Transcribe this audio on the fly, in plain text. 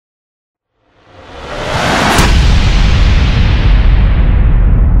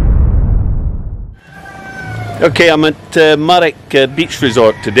Okay, I'm at Marek Beach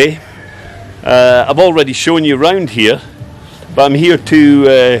Resort today. I've already shown you around here, but I'm here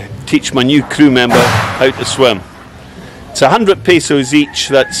to teach my new crew member how to swim. It's 100 pesos each,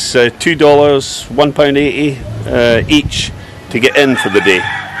 that's $2, £1.80 each to get in for the day.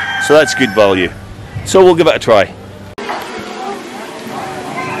 So that's good value. So we'll give it a try.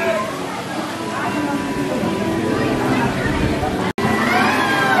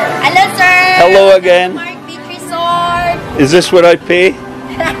 Hello, sir. Hello again. Marek Beach Resort. Is this where I pay?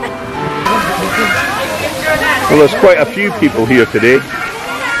 Well, there's quite a few people here today. A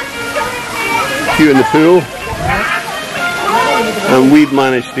few in the pool. And we've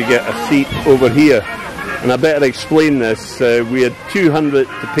managed to get a seat over here. And I better explain this. We had 200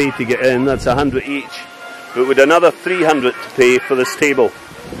 to pay to get in, that's 100 each. But with another 300 to pay for this table.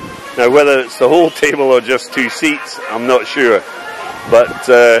 Now whether it's the whole table or just 2 seats, I'm not sure. But,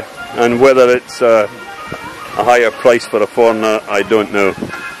 and whether it's a higher price for a foreigner, I don't know.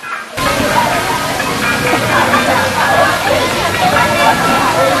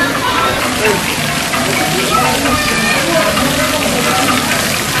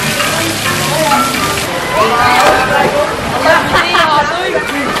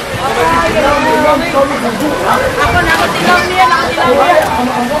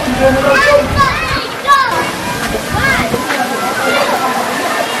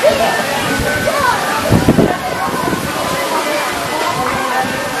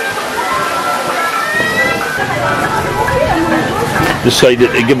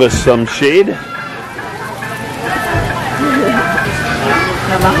 Decided to give us some shade.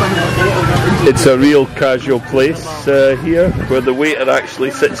 It's a real casual place here, where the waiter actually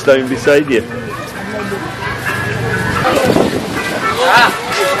sits down beside you.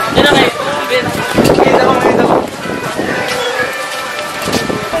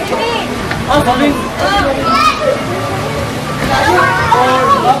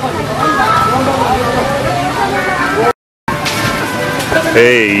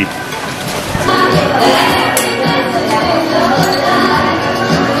 Hey.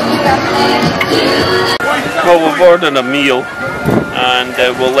 Well, we've ordered a meal and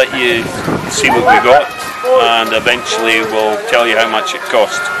we'll let you see what we got, and eventually we'll tell you how much it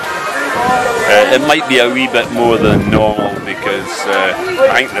cost. It might be a wee bit more than normal because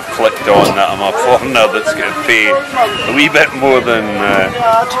I think they've clicked on that I'm a foreigner that's going to pay a wee bit more than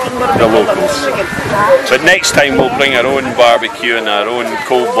the locals. But next time we'll bring our own barbecue and our own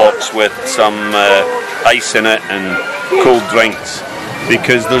cold box with some ice in it and cold drinks,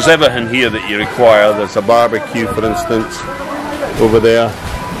 because there's everything here that you require. There's a barbecue, for instance, over there,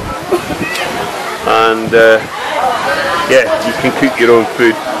 and yeah, you can cook your own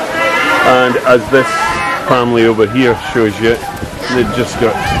food. And as this family over here shows you, they've just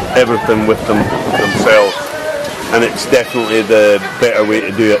got everything with them themselves, and it's definitely the better way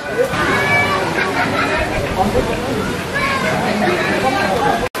to do it.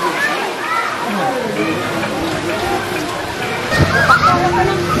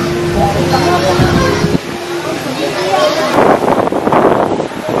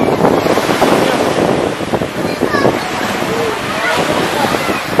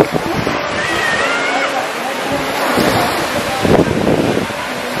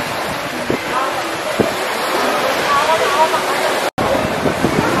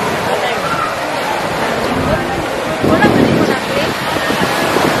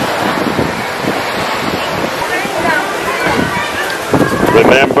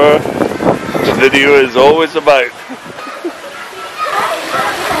 Remember, the video is always about.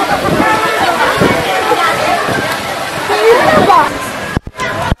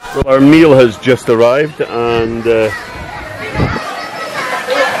 Well, our meal has just arrived, and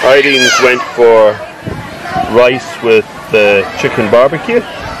Irene's went for rice with chicken barbecue,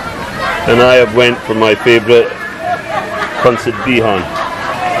 and I have went for my favourite pancit bihon.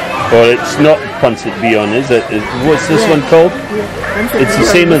 Or it's not pancit bihon, is it? What's this one called? It's the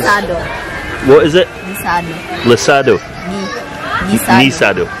same as... What is it? Lisado.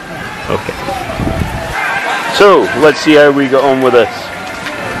 Nisado. Okay. So, let's see how we get on with this.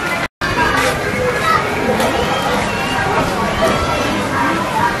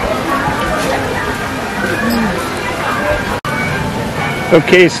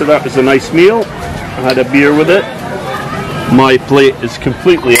 Okay, so that was a nice meal. I had a beer with it. My plate is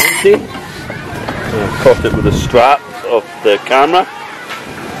completely empty. I caught it with a strap of the camera.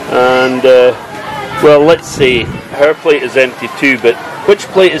 And, well, let's see. Her plate is empty too, but which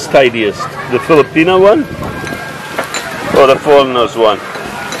plate is tidiest? The Filipino one? Or the foreigner's one?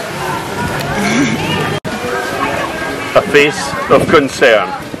 A face of concern.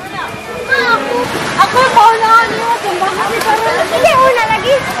 Ako, paunahan niyo. Hindi, una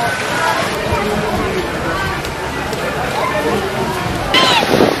lagi.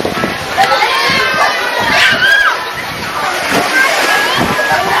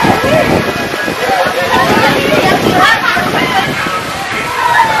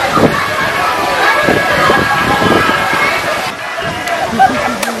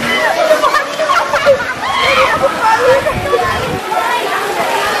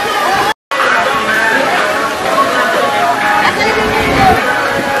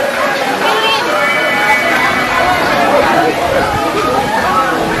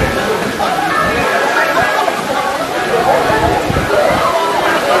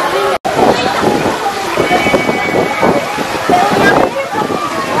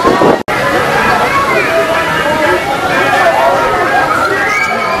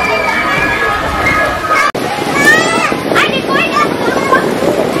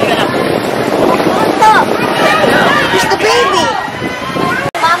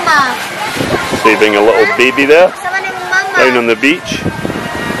 Saving a little baby there, down on the beach.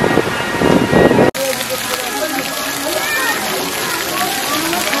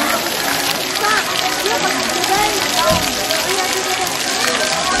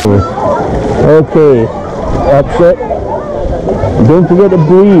 Okay, that's it. Don't forget to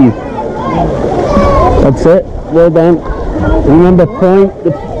breathe. That's it. Well done. Remember, point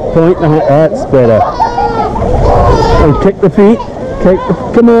the that's better. And kick the feet.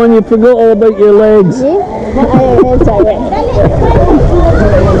 Come on, you forgot all about your legs. Come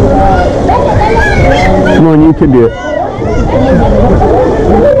on, you can do it.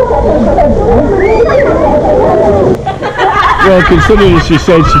 Well, considering she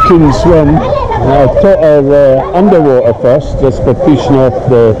said she couldn't swim, I taught her underwater first, just by pushing off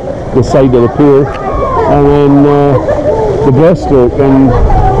the side of the pool, and then the breaststroke, and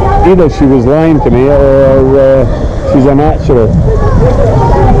either she was lying to me or she's a natural.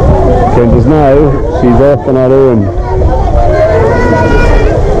 And now she's off on her own.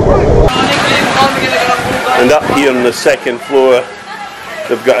 And up here on the second floor,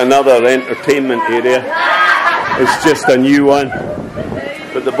 they've got another entertainment area. It's just a new one,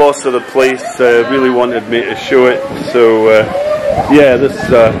 but the boss of the place really wanted me to show it. So yeah, this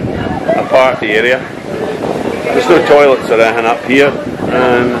is a party area. There's no toilets or anything up here,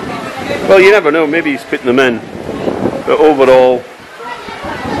 and well, you never know, maybe he's putting them in. But overall,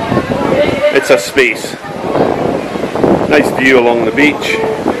 it's a space. Nice view along the beach.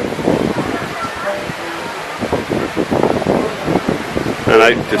 And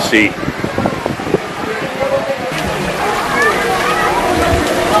out to sea.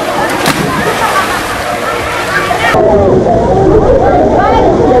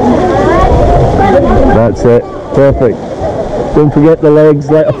 That's it. Perfect. Don't forget the legs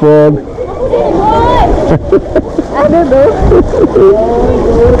like a frog. I don't know.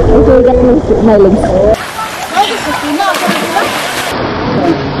 Okay, get my legs.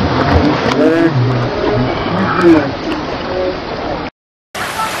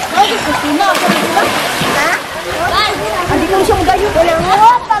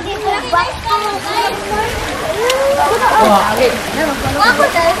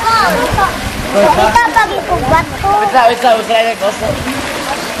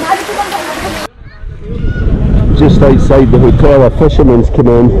 Just outside the hotel, a fisherman's come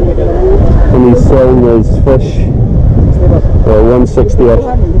in and he's selling his fish for $1.60 a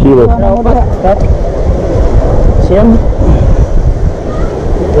kilo.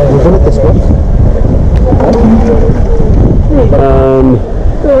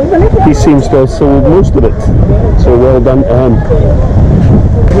 He seems to have sold most of it, so well done to him.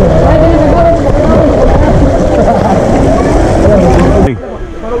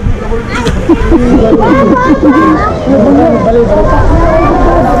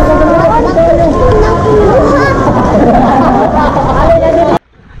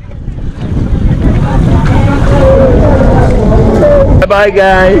 Bye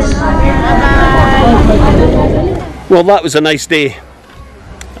guys. Well, that was a nice day,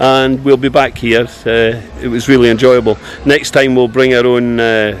 and we'll be back here. It was really enjoyable. Next time we'll bring our own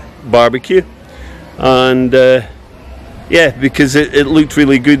barbecue, and yeah, because it looked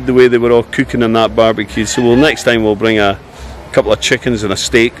really good the way they were all cooking on that barbecue. So next time we'll bring a couple of chickens and a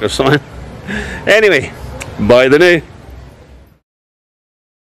steak or something. Anyway, bye the now.